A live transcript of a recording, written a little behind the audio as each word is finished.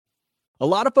A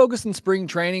lot of focus in spring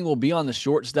training will be on the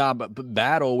shortstop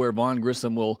battle where Vaughn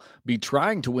Grissom will be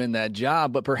trying to win that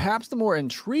job, but perhaps the more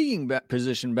intriguing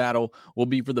position battle will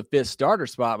be for the fifth starter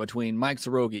spot between Mike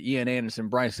Soroka, Ian Anderson,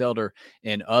 Bryce Elder,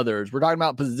 and others. We're talking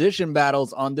about position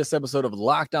battles on this episode of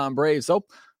Locked On Braves, so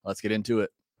let's get into it.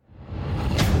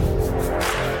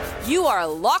 You are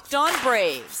Locked On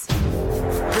Braves,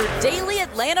 your daily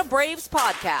Atlanta Braves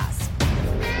podcast.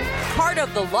 Part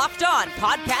of the Locked On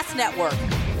Podcast Network.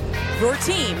 Your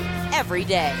team every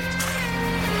day.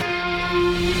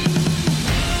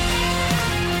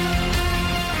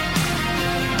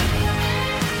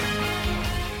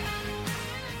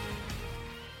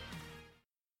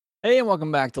 Hey, and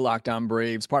welcome back to Locked On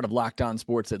Braves, part of Locked On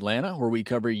Sports Atlanta, where we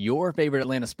cover your favorite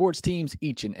Atlanta sports teams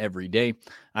each and every day.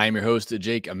 I am your host,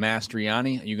 Jake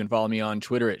Mastriani. You can follow me on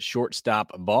Twitter at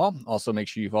ShortstopBall. Also, make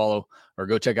sure you follow or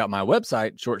go check out my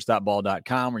website,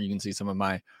 shortstopball.com, where you can see some of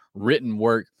my written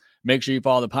work. Make sure you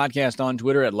follow the podcast on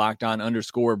Twitter at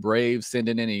LockedOn_Braves. Send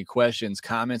in any questions,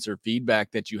 comments, or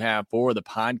feedback that you have for the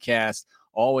podcast.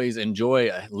 Always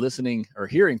enjoy listening or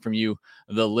hearing from you,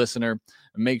 the listener.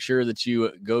 Make sure that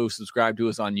you go subscribe to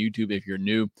us on YouTube if you're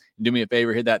new. Do me a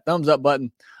favor, hit that thumbs up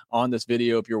button on this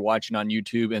video if you're watching on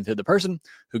YouTube. And to the person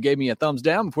who gave me a thumbs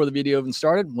down before the video even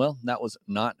started, well, that was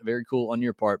not very cool on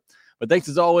your part. But thanks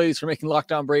as always for making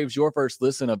Locked On Braves your first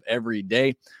listen of every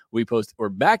day. We're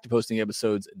back to posting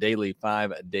episodes daily,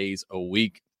 5 days a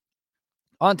week.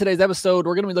 On today's episode,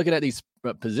 we're going to be looking at these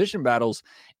position battles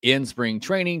in spring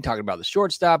training, talking about the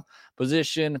shortstop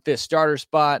position, fifth starter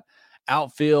spot,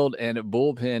 outfield, and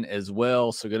bullpen as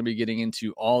well. So going to be getting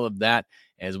into all of that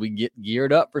as we get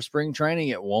geared up for spring training.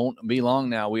 It won't be long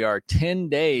now. We are 10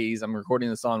 days. I'm recording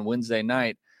this on Wednesday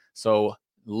night. So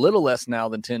little less now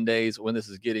than 10 days when this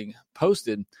is getting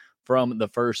posted from the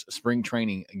first spring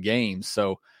training game.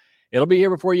 So it'll be here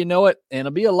before you know it, and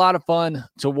it'll be a lot of fun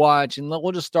to watch. And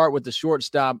we'll just start with the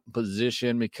shortstop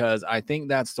position because I think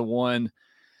that's the one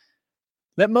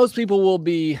that most people will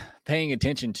be paying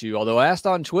attention to. Although I asked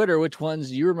on Twitter which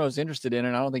ones you were most interested in,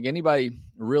 and I don't think anybody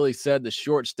really said the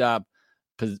shortstop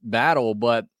battle.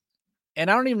 And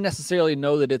I don't even necessarily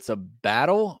know that it's a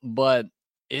battle, but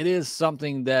it is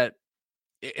something that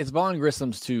it's Vaughn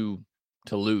Grissom's to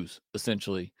lose,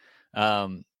 essentially.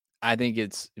 I think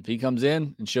it's if he comes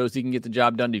in and shows he can get the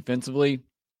job done defensively,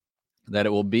 that it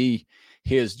will be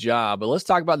his job. But let's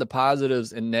talk about the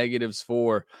positives and negatives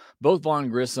for both Vaughn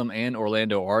Grissom and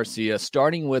Orlando Arcia,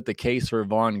 starting with the case for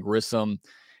Vaughn Grissom.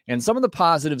 And some of the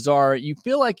positives are you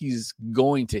feel like he's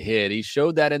going to hit. He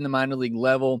showed that in the minor league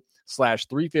level,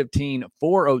 /315,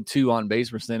 402 on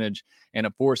base percentage, and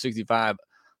a 465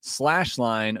 slash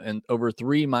line and over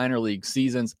 3 minor league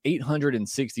seasons,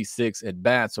 866 at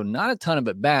bats. So not a ton of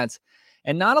at bats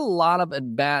and not a lot of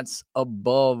at bats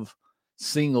above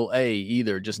single A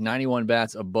either, just 91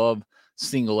 bats above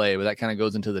single A, but that kind of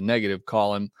goes into the negative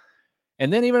column.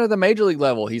 And then even at the major league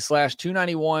level, he slashed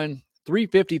 291,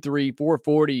 353,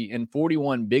 440 in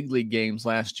 41 big league games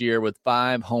last year with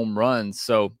 5 home runs.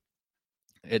 So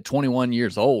at 21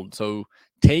 years old. So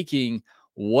taking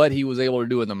what he was able to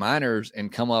do in the minors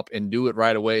and come up and do it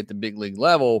right away at the big league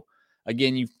level,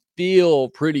 again, you feel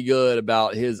pretty good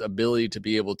about his ability to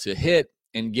be able to hit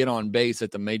and get on base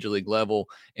at the major league level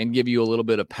and give you a little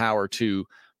bit of power too.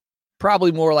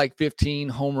 Probably more like 15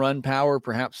 home run power.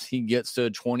 Perhaps he gets to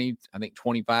 20. I think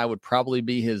 25 would probably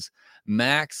be his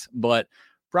max, but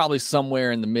probably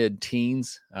somewhere in the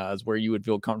mid-teens is where you would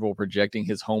feel comfortable projecting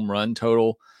his home run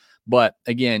total. But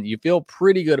again, you feel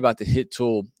pretty good about the hit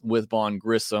tool with Vaughn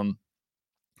Grissom,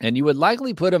 and you would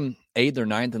likely put him 8th or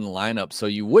 9th in the lineup. So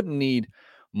you wouldn't need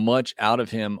much out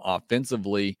of him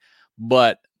offensively.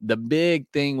 But the big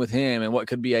thing with him and what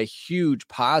could be a huge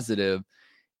positive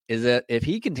is that if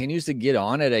he continues to get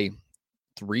on at a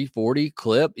 340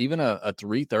 clip, even a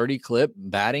 330 clip,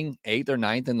 batting 8th or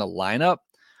 9th in the lineup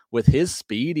with his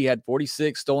speed, he had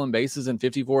 46 stolen bases in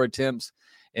 54 attempts.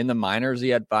 In the minors, he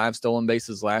had 5 stolen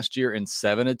bases last year in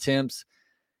 7 attempts.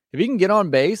 If he can get on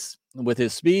base with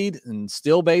his speed and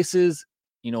steal bases,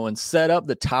 and set up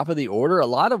the top of the order, a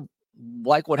lot of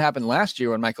like what happened last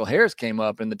year when Michael Harris came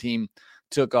up and the team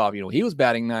took off. He was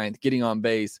batting 9th, getting on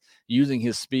base, using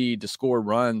his speed to score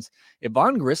runs. If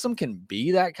Vaughn Grissom can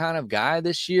be that kind of guy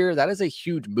this year, that is a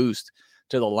huge boost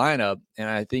to the lineup. And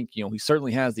I think, he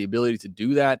certainly has the ability to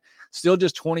do that. Still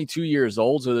just 22 years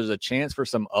old, so there's a chance for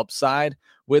some upside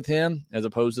with him as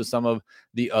opposed to some of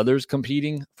the others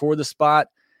competing for the spot.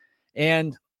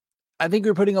 And I think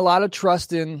we're putting a lot of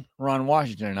trust in Ron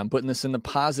Washington, and I'm putting this in the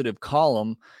positive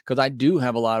column because I do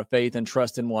have a lot of faith and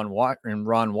trust in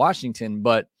Ron Washington.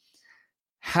 But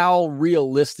how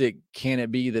realistic can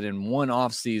it be that in one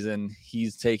offseason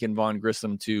he's taken Vaughn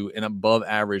Grissom to an above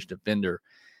average defender?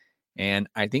 And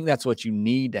I think that's what you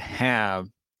need to have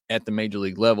at the major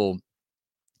league level,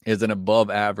 is an above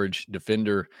average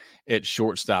defender at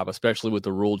shortstop, especially with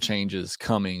the rule changes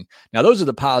coming. Now, those are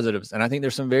the positives, and I think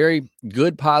there's some very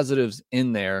good positives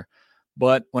in there.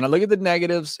 But when I look at the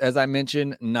negatives, as I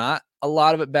mentioned, not a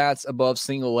lot of at bats above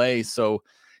single A. So,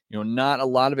 not a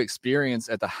lot of experience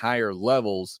at the higher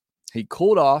levels. He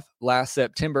cooled off last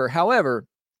September. However,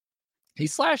 he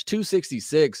slashed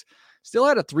 266, still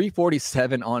had a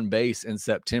 347 on base in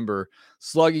September.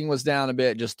 Slugging was down a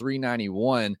bit, just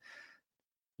 391.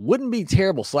 Wouldn't be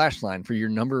terrible slash line for your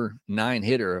number 9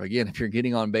 hitter. Again, if you're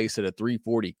getting on base at a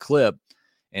 340 clip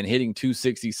and hitting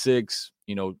 266,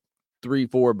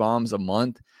 3-4 bombs a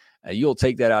month, you'll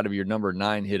take that out of your number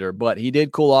 9 hitter. But he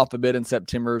did cool off a bit in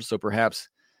September, so perhaps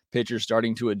pitchers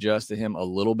starting to adjust to him a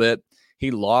little bit. He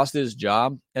lost his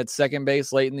job at second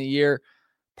base late in the year,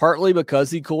 partly because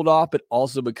he cooled off, but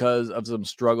also because of some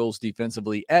struggles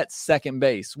defensively at second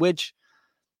base, which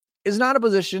is not a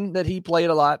position that he played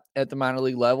a lot at the minor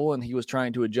league level, and he was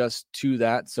trying to adjust to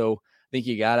that. So I think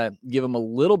you got to give him a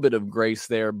little bit of grace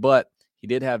there, but he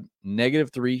did have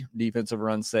 -3 defensive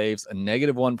run saves, a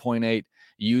 -1.8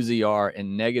 UZR,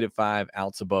 and -5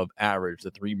 outs above average.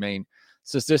 The three main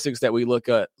statistics that we look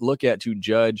at to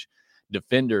judge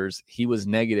defenders. He was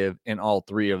negative in all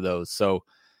three of those. So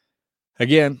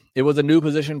again, it was a new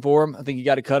position for him. I think you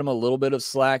got to cut him a little bit of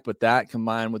slack, but that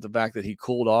combined with the fact that he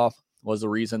cooled off was the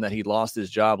reason that he lost his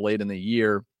job late in the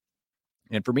year.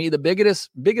 And for me, the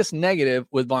biggest negative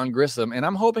with Vaughn Grissom, and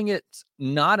I'm hoping it's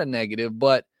not a negative,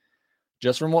 but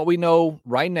just from what we know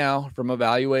right now from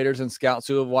evaluators and scouts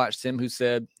who have watched him, who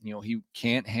said, he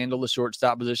can't handle the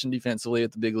shortstop position defensively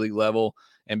at the big league level.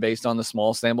 And based on the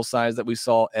small sample size that we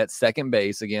saw at second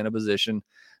base, again, a position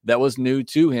that was new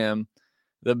to him,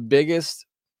 the biggest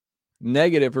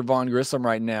negative for Vaughn Grissom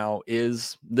right now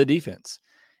is the defense.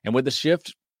 And with the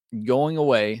shift going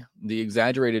away, the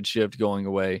exaggerated shift going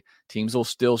away, teams will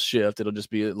still shift. It'll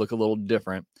just look a little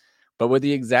different. But with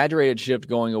the exaggerated shift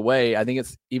going away, I think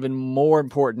it's even more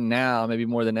important now, maybe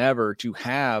more than ever, to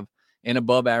have an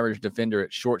above average defender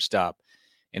at shortstop.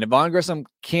 And if Vaughn Grissom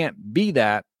can't be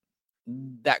that,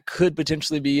 that could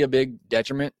potentially be a big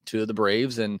detriment to the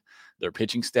Braves and their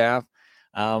pitching staff.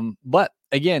 But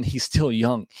again, he's still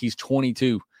young. He's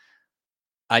 22.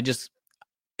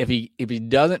 If he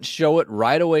doesn't show it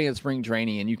right away in spring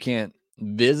training, and you can't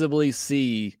visibly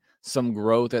see some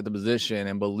growth at the position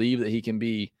and believe that he can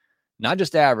be not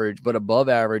just average, but above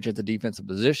average at the defensive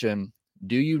position,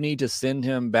 do you need to send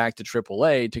him back to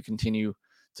AAA to continue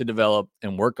to develop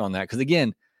and work on that? Because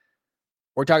again,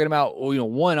 we're talking about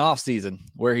one off season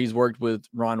where he's worked with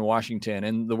Ron Washington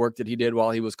and the work that he did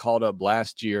while he was called up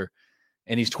last year,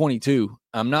 and he's 22.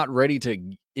 I'm not ready to,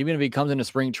 even if he comes into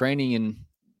spring training and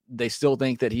they still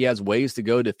think that he has ways to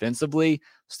go defensively,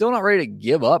 still not ready to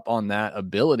give up on that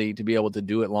ability to be able to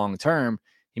do it long term.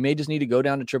 He may just need to go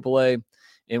down to AAA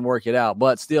and work it out.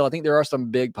 But still, I think there are some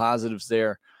big positives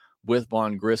there with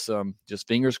Vaughn Grissom. Just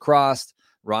fingers crossed,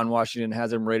 Ron Washington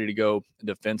has him ready to go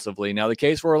defensively. Now, the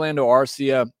case for Orlando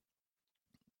Arcia,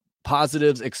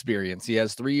 positives experience. He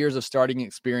has 3 years of starting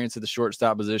experience at the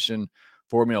shortstop position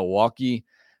for Milwaukee.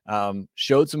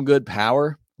 Showed some good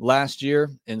power last year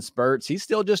in spurts. He's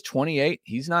still just 28.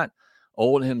 He's not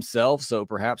old himself, so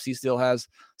perhaps he still has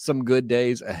some good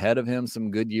days ahead of him,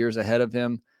 some good years ahead of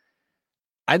him.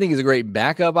 I think he's a great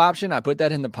backup option. I put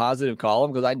that in the positive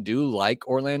column because I do like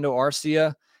Orlando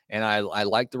Arcia, and I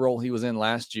like the role he was in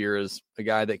last year as a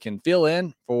guy that can fill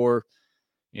in for,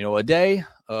 a day,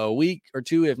 a week or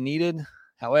two if needed.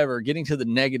 However, getting to the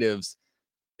negatives,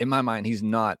 in my mind, he's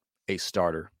not a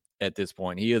starter at this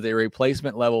point. He is a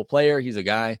replacement level player. He's a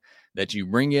guy that you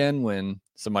bring in when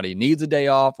somebody needs a day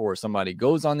off or somebody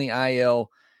goes on the IL.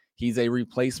 He's a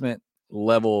replacement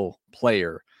level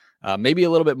player. Maybe a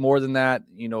little bit more than that,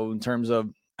 in terms of,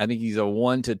 I think he's a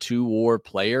 1 to 2 WAR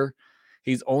player.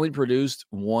 He's only produced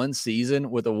one season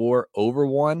with a WAR over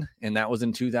 1, and that was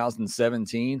in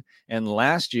 2017. And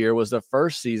last year was the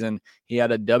first season he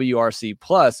had a WRC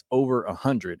plus over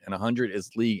 100, and 100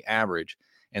 is league average.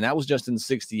 And that was just in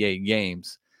 68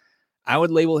 games. I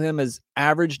would label him as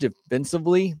average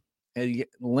defensively, a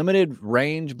limited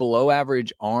range, below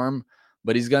average arm,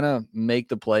 but he's going to make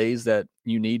the plays that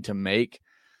you need to make.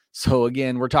 So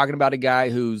again, we're talking about a guy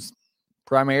who's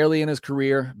primarily in his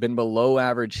career been below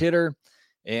average hitter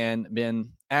and been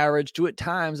average to at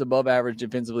times above average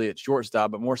defensively at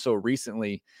shortstop, but more so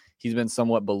recently, he's been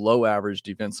somewhat below average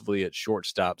defensively at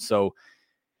shortstop. So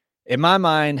In my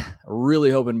mind,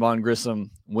 really hoping Vaughn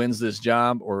Grissom wins this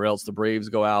job, or else the Braves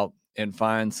go out and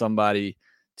find somebody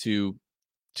to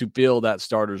fill that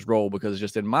starter's role, because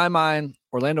just in my mind,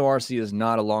 Orlando Arcia is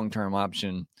not a long-term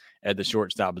option at the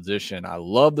shortstop position. I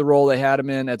love the role they had him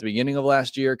in at the beginning of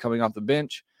last year, coming off the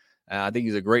bench. I think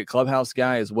he's a great clubhouse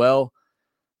guy as well,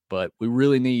 but we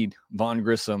really need Vaughn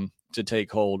Grissom to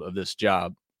take hold of this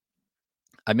job.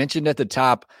 I mentioned at the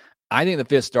top, I think the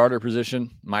fifth starter position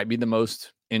might be the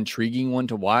most intriguing one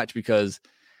to watch, because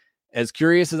as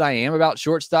curious as I am about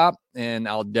shortstop, and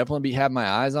I'll definitely have my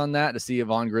eyes on that to see if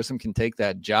Vaughn Grissom can take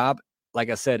that job. Like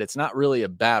I said, it's not really a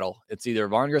battle. It's either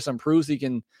Vaughn Grissom proves he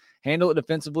can handle it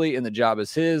defensively and the job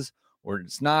is his, or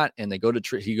it's not, and he goes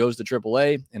to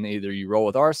AAA, and either you roll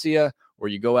with Arcia or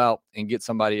you go out and get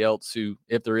somebody else who,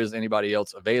 if there is anybody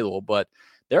else available. But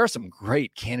there are some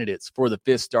great candidates for the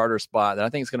fifth starter spot that I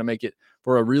think is going to make it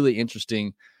for a really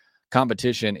interesting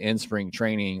competition in spring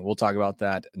training. We'll talk about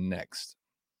that next.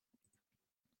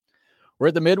 We're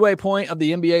at the midway point of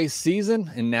the NBA season,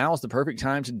 and now is the perfect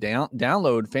time to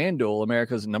download FanDuel,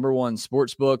 America's #1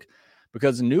 sportsbook,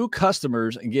 because new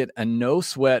customers get a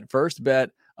no-sweat first bet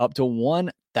up to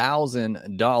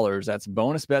 $1,000. That's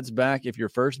bonus bets back if your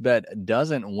first bet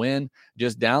doesn't win.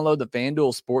 Just download the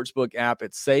FanDuel Sportsbook app.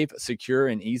 It's safe, secure,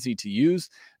 and easy to use.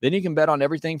 Then you can bet on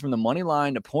everything from the money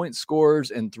line to point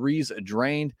scores and threes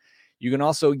drained. You can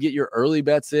also get your early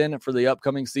bets in for the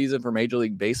upcoming season for Major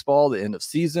League Baseball, the end of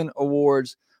season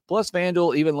awards. Plus,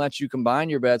 FanDuel even lets you combine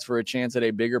your bets for a chance at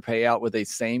a bigger payout with a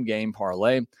same game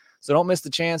parlay. So don't miss the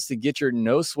chance to get your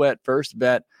no sweat first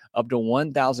bet up to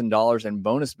 $1,000 in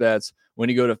bonus bets when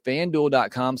you go to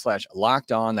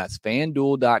FanDuel.com/lockedon. That's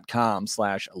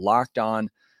FanDuel.com/lockedon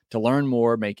to learn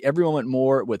more. Make every moment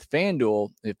more with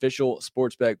FanDuel, the official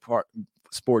sports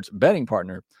betting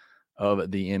partner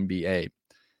of the NBA.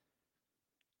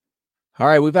 All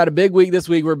right, we've had a big week this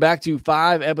week. We're back to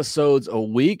 5 episodes a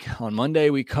week. On Monday,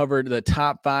 we covered the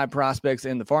top 5 prospects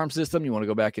in the farm system. You want to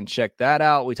go back and check that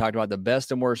out. We talked about the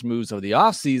best and worst moves of the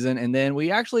offseason, and then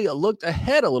we actually looked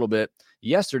ahead a little bit on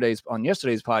yesterday's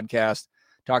podcast,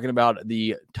 talking about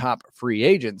the top free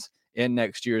agents in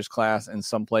next year's class and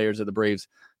some players that the Braves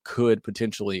could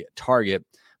potentially target.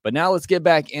 But now let's get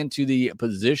back into the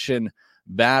position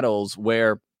battles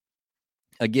where,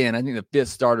 again, I think the fifth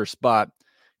starter spot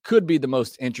could be the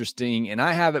most interesting, and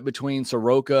I have it between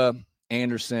Soroka,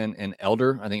 Anderson, and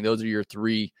Elder. I think those are your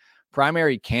 3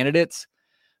 primary candidates.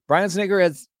 Brian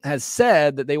Snitker has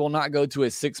said that they will not go to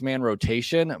a 6-man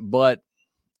rotation, but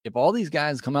if all these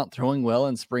guys come out throwing well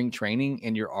in spring training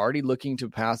and you're already looking to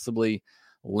possibly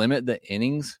limit the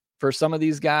innings for some of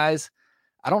these guys,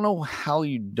 I don't know how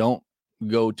you don't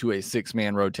go to a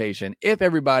 6-man rotation if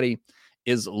everybody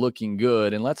is looking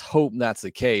good, and let's hope that's the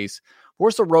case. For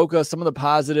Soroka, some of the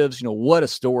positives, what a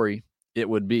story it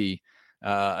would be.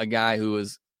 A guy who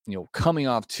is, coming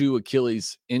off 2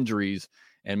 Achilles injuries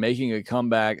and making a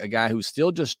comeback, a guy who's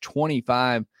still just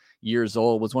 25 years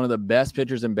old, was one of the best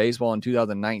pitchers in baseball in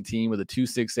 2019 with a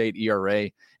 2.68 ERA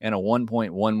and a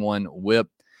 1.11 whip.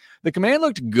 The command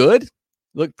looked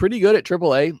pretty good at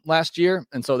AAA last year,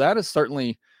 and so that is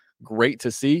certainly great to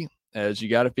see, as you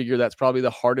got to figure that's probably the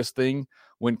hardest thing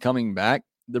when coming back.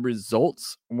 The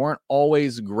results weren't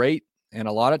always great, and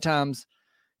a lot of times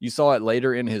you saw it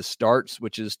later in his starts,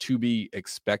 which is to be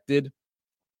expected.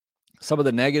 Some of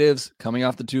the negatives coming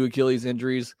off the 2 Achilles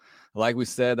injuries, like we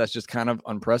said, that's just kind of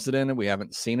unprecedented. We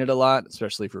haven't seen it a lot,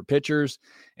 especially for pitchers,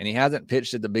 and he hasn't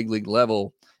pitched at the big league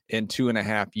level in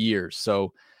 2.5 years.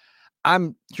 So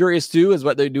I'm curious too, is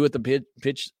what they do with the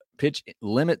pitch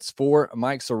limits for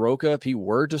Mike Soroka. If he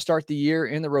were to start the year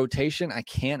in the rotation, I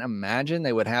can't imagine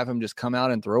they would have him just come out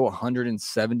and throw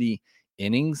 170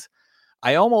 innings.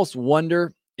 I almost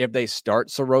wonder if they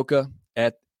start Soroka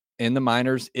in the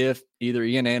minors, if either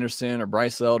Ian Anderson or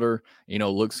Bryce Elder,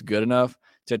 looks good enough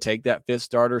to take that 5th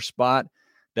starter spot,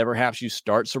 that perhaps you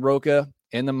start Soroka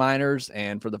in the minors,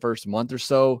 and for the first month or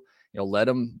so, let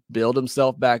him build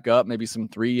himself back up, maybe some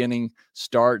 3-inning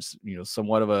starts,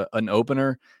 somewhat of an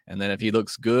opener. And then if he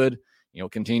looks good,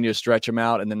 continue to stretch him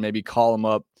out, and then maybe call him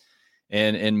up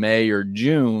in May or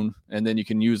June. And then you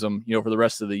can use him, for the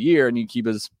rest of the year, and you keep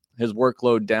his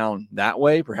workload down that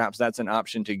way. Perhaps that's an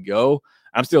option to go.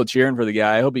 I'm still cheering for the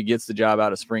guy. I hope he gets the job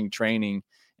out of spring training.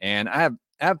 And I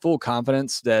have full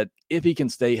confidence that if he can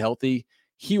stay healthy,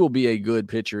 he will be a good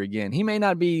pitcher again. He may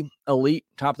not be elite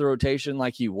top of the rotation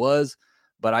like he was,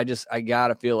 but I got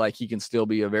to feel like he can still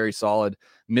be a very solid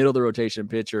middle of the rotation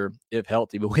pitcher if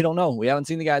healthy. But we don't know. We haven't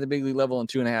seen the guy at the big league level in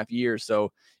 2.5 years,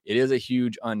 so it is a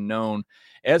huge unknown.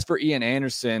 As for Ian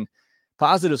Anderson,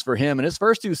 positives for him in his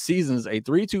first 2 seasons, a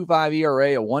 3.25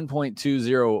 ERA, a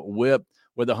 1.20 whip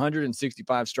with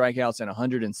 165 strikeouts and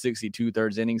 162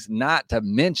 thirds innings, not to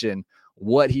mention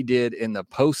what he did in the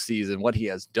postseason, what he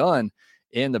has done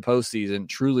in the postseason,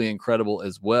 truly incredible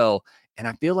as well. And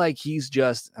I feel like he's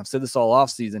just, I've said this all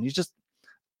offseason, he's just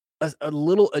a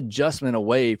little adjustment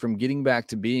away from getting back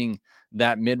to being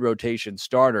that mid-rotation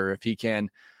starter. If he can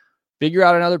figure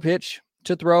out another pitch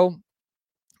to throw,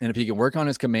 and if he can work on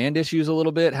his command issues a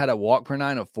little bit, had a walk per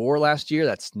 9 of 4 last year.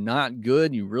 That's not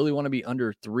good. You really want to be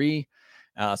under 3.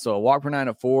 So a walk per 9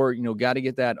 of 4, got to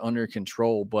get that under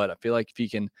control. But I feel like if he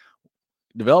can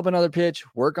develop another pitch,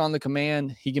 work on the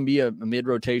command, he can be a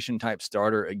mid-rotation type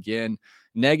starter again.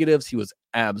 Negatives, he was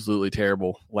absolutely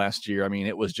terrible last year. I mean,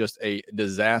 it was just a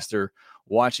disaster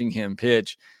watching him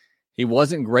pitch. He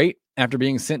wasn't great after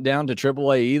being sent down to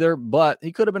AAA either, but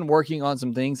he could have been working on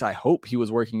some things. I hope he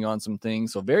was working on some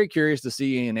things. So very curious to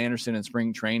see Ian Anderson in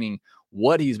spring training,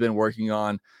 what he's been working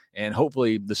on, and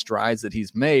hopefully the strides that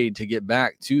he's made to get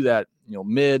back to that,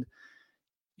 mid,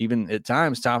 even at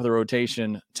times top of the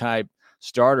rotation type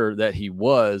starter that he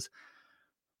was.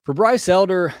 For Bryce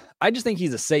Elder, I just think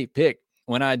he's a safe pick.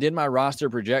 When I did my roster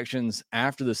projections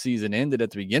after the season ended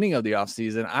at the beginning of the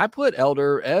offseason, I put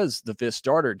Elder as the 5th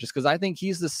starter just because I think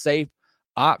he's the safe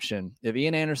option. If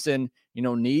Ian Anderson,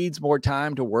 needs more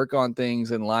time to work on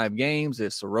things in live games,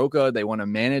 if Soroka, they want to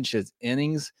manage his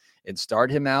innings and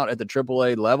start him out at the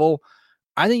AAA level,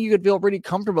 I think you could feel pretty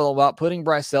comfortable about putting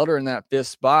Bryce Elder in that 5th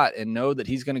spot and know that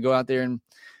he's going to go out there and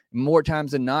more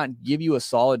times than not give you a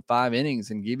solid 5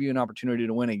 innings and give you an opportunity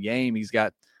to win a game. He's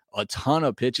got a ton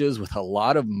of pitches with a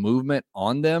lot of movement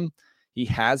on them. He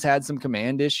has had some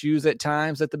command issues at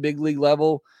times at the big league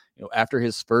level. After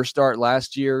his first start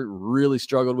last year, really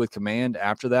struggled with command.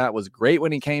 After that, was great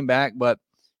when he came back, but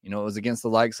it was against the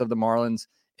likes of the Marlins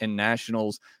and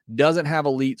Nationals. Doesn't have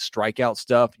elite strikeout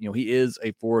stuff. He is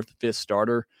a 4th, 5th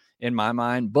starter in my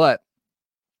mind, but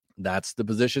that's the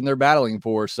position they're battling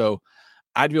for. So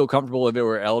I'd feel comfortable if it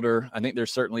were Elder. I think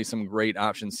there's certainly some great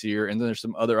options here, and then there's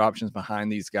some other options behind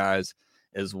these guys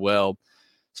as well.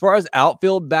 As far as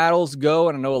outfield battles go,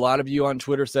 and I know a lot of you on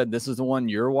Twitter said this is the one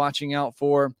you're watching out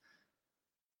for.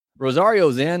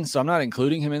 Rosario's in, so I'm not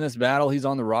including him in this battle. He's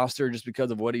on the roster just because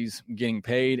of what he's getting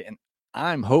paid, and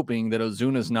I'm hoping that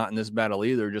Ozuna's not in this battle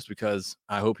either, just because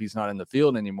I hope he's not in the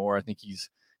field anymore. I think he's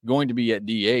going to be at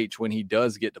DH when he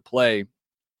does get to play.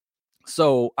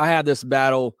 So I had this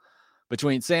battle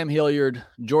between Sam Hilliard,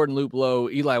 Jordan Luplow,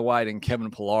 Eli White, and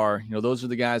Kevin Pillar. Those are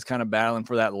the guys kind of battling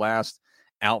for that last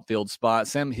outfield spot.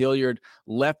 Sam Hilliard,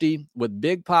 lefty with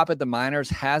big pop at the minors,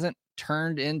 hasn't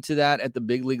turned into that at the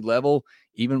big league level,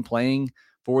 even playing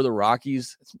for the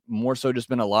Rockies. It's more so just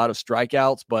been a lot of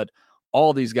strikeouts, but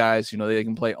all these guys, they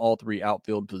can play all 3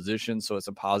 outfield positions, so it's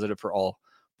a positive for all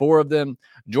 4 of them.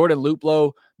 Jordan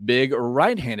Luplow, big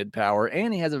right-handed power,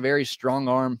 and he has a very strong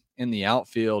arm in the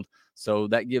outfield. So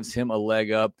that gives him a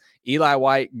leg up. Eli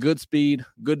White, good speed,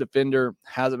 good defender,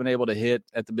 hasn't been able to hit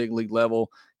at the big league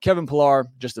level. Kevin Pillar,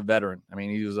 just a veteran. I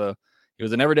mean, he was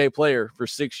an everyday player for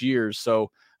 6 years. So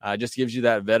just gives you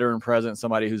that veteran presence,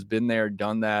 somebody who's been there,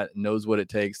 done that, knows what it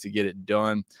takes to get it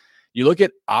done. You look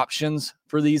at options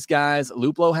for these guys.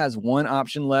 Luplow has 1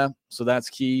 option left, so that's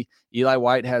key. Eli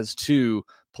White has 2.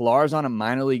 Pillar's on a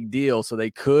minor league deal, so they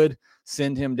could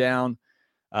send him down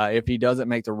if he doesn't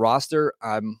make the roster.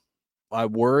 I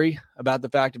worry about the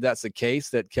fact, if that's the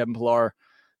case, that Kevin Pillar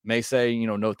may say,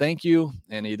 no, thank you,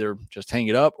 and either just hang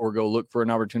it up or go look for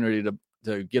an opportunity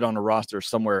to get on a roster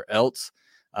somewhere else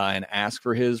and ask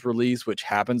for his release, which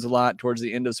happens a lot towards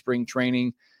the end of spring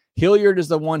training. Hilliard is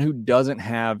the one who doesn't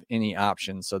have any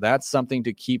options. So that's something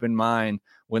to keep in mind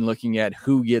when looking at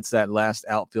who gets that last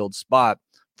outfield spot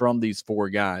from these 4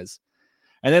 guys.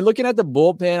 And then looking at the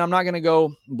bullpen, I'm not going to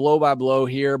go blow by blow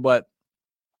here, but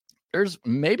there's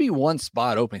maybe 1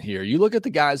 spot open here. You look at the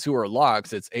guys who are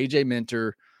locks. It's AJ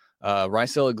Minter,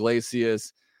 Raisel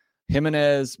Iglesias,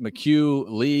 Jimenez, McHugh,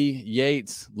 Lee,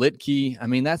 Yates, Litke. I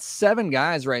mean, that's 7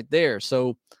 guys right there.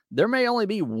 So there may only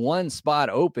be 1 spot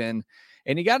open.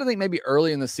 And you got to think maybe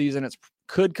early in the season, it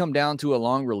could come down to a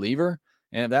long reliever.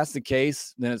 And if that's the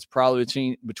case, then it's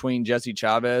probably between Jesse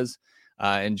Chavez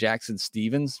and Jackson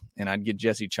Stevens. And I'd get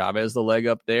Jesse Chavez the leg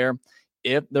up there.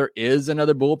 If there is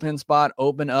another bullpen spot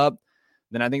open up,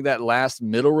 then I think that last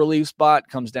middle relief spot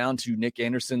comes down to Nick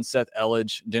Anderson, Seth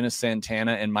Elledge, Dennis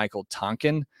Santana, and Michael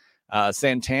Tonkin.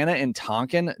 Santana and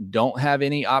Tonkin don't have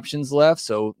any options left.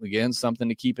 So, again, something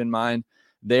to keep in mind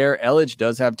there. Elledge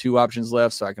does have 2 options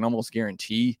left, so I can almost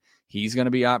guarantee he's going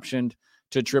to be optioned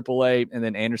to AAA. And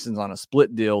then Anderson's on a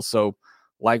split deal. So,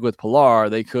 like with Pillar,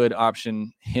 they could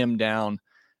option him down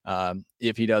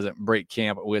if he doesn't break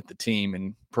camp with the team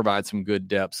and provide some good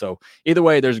depth. So either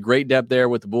way, there's great depth there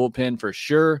with the bullpen for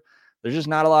sure. There's just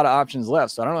not a lot of options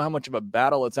left. So I don't know how much of a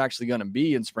battle it's actually going to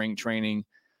be in spring training,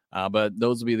 but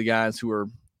those will be the guys who are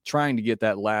trying to get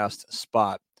that last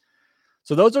spot.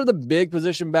 So those are the big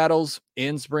position battles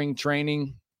in spring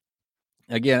training.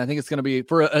 Again, I think it's going to be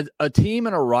for a team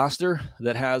and a roster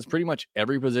that has pretty much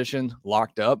every position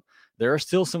locked up. There are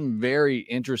still some very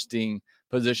interesting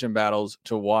position battles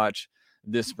to watch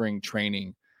this spring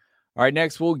training. All right,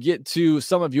 next we'll get to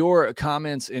some of your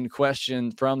comments and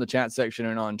questions from the chat section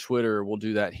and on Twitter. We'll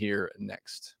do that here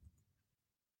next.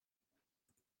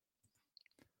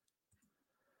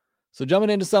 So jumping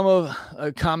into some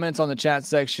of comments on the chat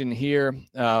section here.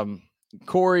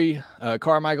 Corey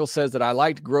Carmichael says that I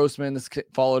liked Grossman. This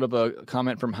followed up a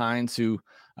comment from Hines who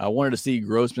wanted to see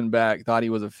Grossman back, thought he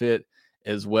was a fit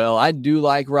as well. I do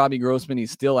like Robbie Grossman.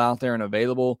 He's still out there and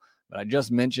available, but I just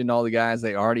mentioned all the guys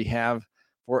they already have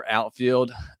for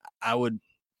outfield. I would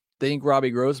think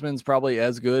Robbie Grossman's probably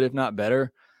as good, if not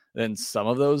better, than some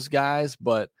of those guys,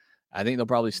 but I think they'll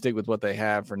probably stick with what they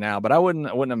have for now. But I wouldn't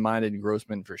have minded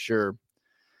Grossman for sure.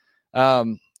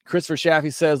 Christopher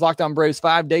Shaffey says, Locked On Braves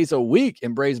 5 days a week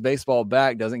and Braves baseball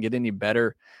back doesn't get any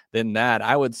better than that.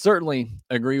 I would certainly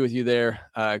agree with you there,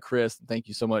 Chris. Thank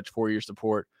you so much for your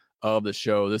support of the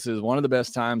show. This is one of the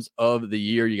best times of the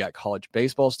year. You got college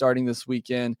baseball starting this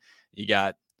weekend. You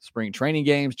got spring training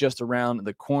games just around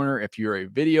the corner. If you're a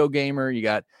video gamer, you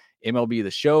got MLB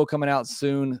The Show coming out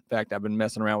soon. In fact, I've been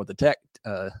messing around with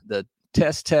the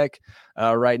test tech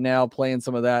right now, playing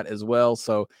some of that as well.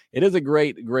 So it is a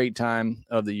great time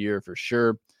of the year for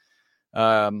sure.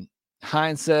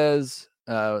 Hines says,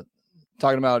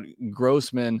 talking about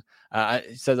Grossman,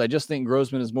 says, I just think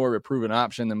Grossman is more of a proven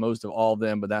option than most of all of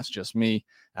them, but that's just me.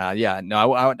 I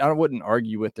wouldn't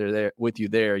argue with you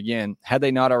there. Again, had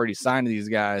they not already signed these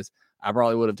guys, I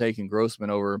probably would have taken Grossman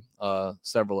over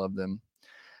several of them.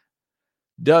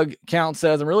 Doug Count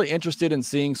says, I'm really interested in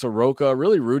seeing Soroka,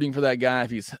 really rooting for that guy.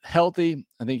 If he's healthy,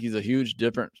 I think he's a huge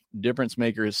difference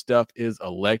maker. His stuff is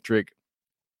electric.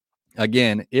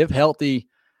 Again, if healthy,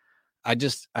 I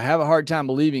have a hard time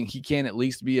believing he can at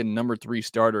least be a number 3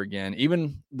 starter again.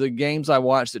 Even the games I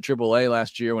watched at AAA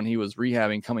last year when he was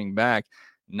rehabbing, coming back,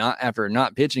 after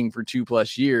not pitching for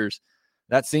 2+ years,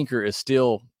 that sinker is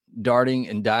still darting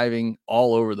and diving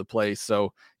all over the place.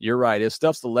 So you're right. His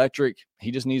stuff's electric. He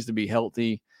just needs to be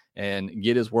healthy and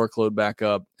get his workload back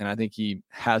up. And I think he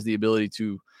has the ability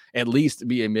to at least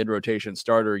be a mid-rotation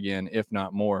starter again, if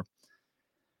not more.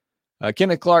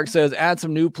 Kenneth Clark says, add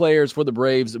some new players for the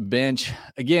Braves bench.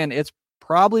 Again, it's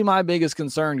probably my biggest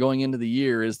concern going into the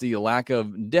year is the lack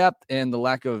of depth and the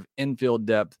lack of infield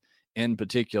depth in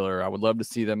particular. I would love to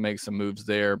see them make some moves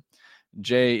there.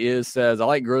 Jay says, I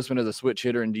like Grossman as a switch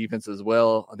hitter in defense as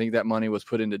well. I think that money was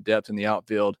put into depth in the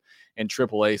outfield and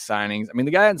AAA signings. I mean,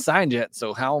 the guy hadn't signed yet,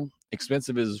 so how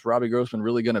expensive is Robbie Grossman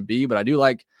really going to be? But I do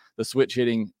like the switch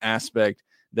hitting aspect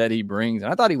that he brings.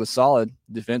 And I thought he was solid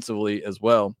defensively as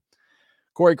well.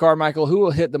 Corey Carmichael, who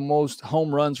will hit the most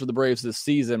home runs for the Braves this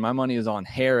season? My money is on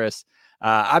Harris.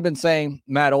 I've been saying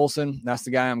Matt Olson. That's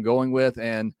the guy I'm going with.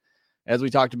 And as we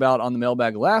talked about on the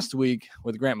mailbag last week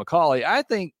with Grant McCauley, I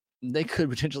think they could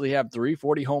potentially have 3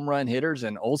 40 home run hitters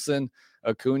and Olson,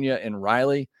 Acuna, and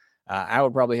Riley. I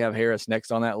would probably have Harris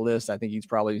next on that list. I think he's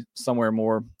probably somewhere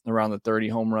more around the 30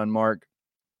 home run mark.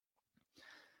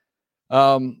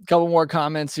 Couple more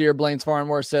comments here. Blaine's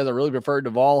Farnmore says, I really preferred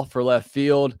Duvall for left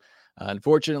field.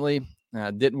 Unfortunately,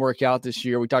 didn't work out this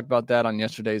year. We talked about that on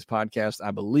yesterday's podcast.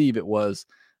 I believe it was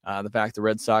the fact the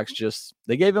Red Sox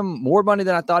they gave him more money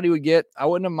than I thought he would get. I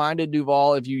wouldn't have minded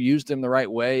Duvall if you used him the right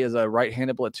way as a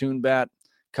right-handed platoon bat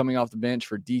coming off the bench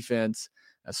for defense.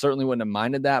 I certainly wouldn't have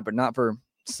minded that, but not for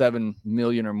 $7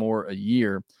 million or more a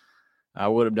year. I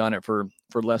would have done it for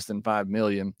less than $5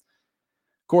 million.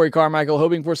 Corey Carmichael,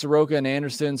 hoping for Soroka and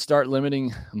Anderson start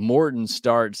limiting Morton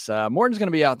starts. Morton's going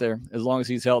to be out there as long as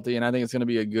he's healthy, and I think it's going to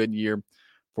be a good year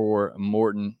for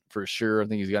Morton for sure. I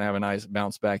think he's going to have a nice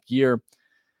bounce-back year.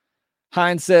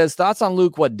 Hines says, thoughts on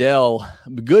Luke Waddell?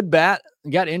 Good bat.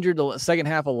 Got injured the second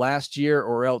half of last year,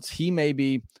 or else he may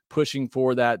be pushing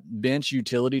for that bench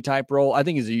utility type role. I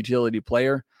think he's a utility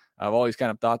player. I've always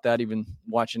kind of thought that, even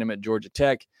watching him at Georgia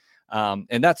Tech.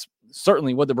 And that's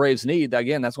certainly what the Braves need.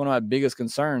 Again, that's one of my biggest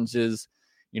concerns is,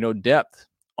 depth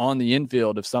on the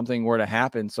infield if something were to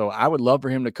happen. So I would love for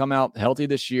him to come out healthy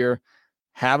this year,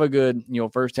 have a good,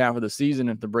 first half of the season.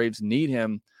 If the Braves need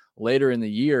him later in the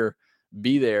year,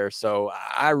 be there. So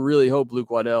I really hope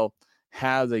Luke Waddell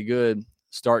has a good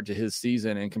start to his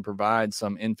season and can provide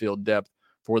some infield depth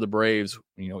for the Braves,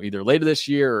 either later this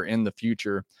year or in the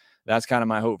future. That's kind of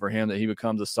my hope for him, that he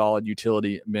becomes a solid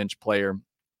utility bench player.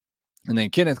 And then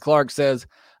Kenneth Clark says,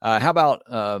 how about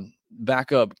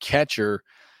backup catcher?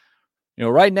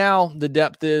 Right now the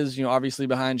depth is, obviously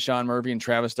behind Sean Murphy and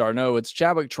Travis d'Arnaud. It's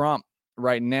Chadwick Tromp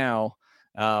right now.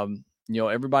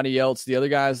 Everybody else, the other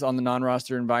guys on the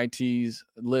non-roster invitees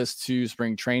list to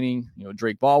spring training,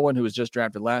 Drake Baldwin, who was just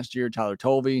drafted last year, Tyler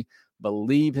Tolvey,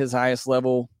 believe his highest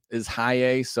level is high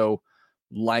A, so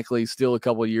likely still a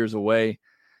couple of years away.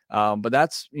 But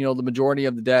that's, the majority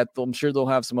of the depth. I'm sure they'll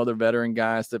have some other veteran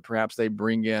guys that perhaps they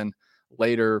bring in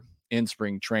later in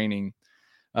spring training.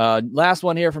 Last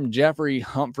one here from Jeffrey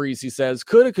Humphreys. He says,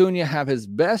 could Acuna have his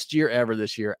best year ever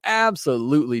this year?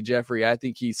 Absolutely, Jeffrey. I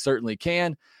think he certainly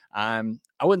can. I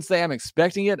wouldn't say I'm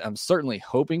expecting it. I'm certainly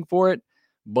hoping for it,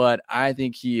 but I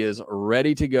think he is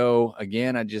ready to go.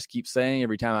 Again, I just keep saying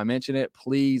every time I mention it,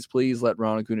 please let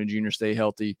Ronald Acuna Jr. stay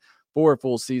healthy for a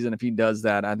full season. If he does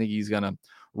that, I think he's going to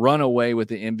run away with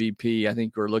the MVP. I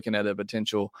think we're looking at a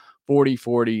potential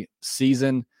 40-40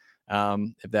 season.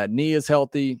 If that knee is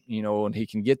healthy, and he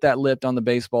can get that lift on the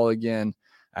baseball again,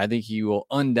 I think he will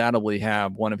undoubtedly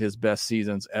have one of his best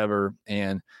seasons ever.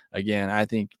 And again, I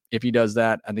think if he does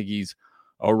that, I think he's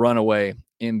a runaway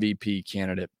MVP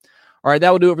candidate. All right, that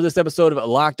will do it for this episode of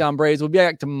Locked On Braves. We'll be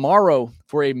back tomorrow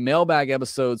for a mailbag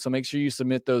episode, so make sure you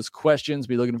submit those questions.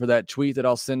 Be looking for that tweet that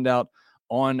I'll send out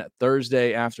on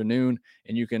Thursday afternoon,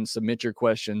 and you can submit your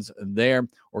questions there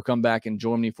or come back and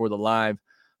join me for the live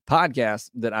podcast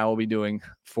that I will be doing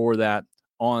for that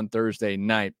on Thursday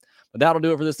night. But that'll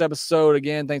do it for this episode.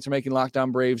 Again, thanks for making Locked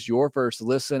On Braves your first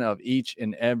listen of each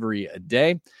and every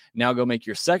day. Now go make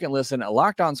your second listen at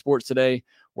Locked On Sports Today,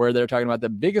 where they're talking about the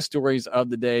biggest stories of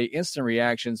the day, instant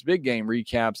reactions, big game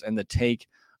recaps, and the take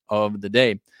of the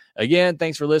day. Again,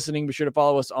 thanks for listening. Be sure to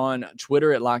follow us on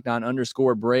Twitter at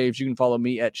 @LockedOn_Braves. You can follow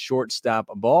me at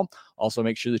ShortstopBall. Also,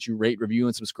 make sure that you rate, review,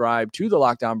 and subscribe to the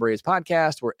Locked On Braves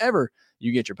podcast wherever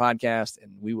you get your podcast,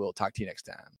 and we will talk to you next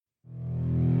time.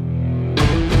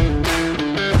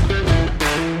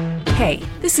 Hey,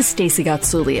 this is Stacey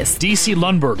Gotsoulias, DC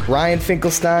Lundberg, Ryan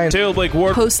Finkelstein, Taylor Blake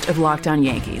Ward, host of Locked On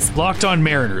Yankees, Locked On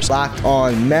Mariners, Locked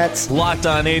On Mets, Locked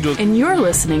On Angels, and you're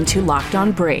listening to Locked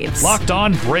On Braves. Locked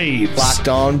On Braves. Locked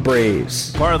On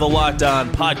Braves. Part of the Locked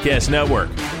On Podcast Network,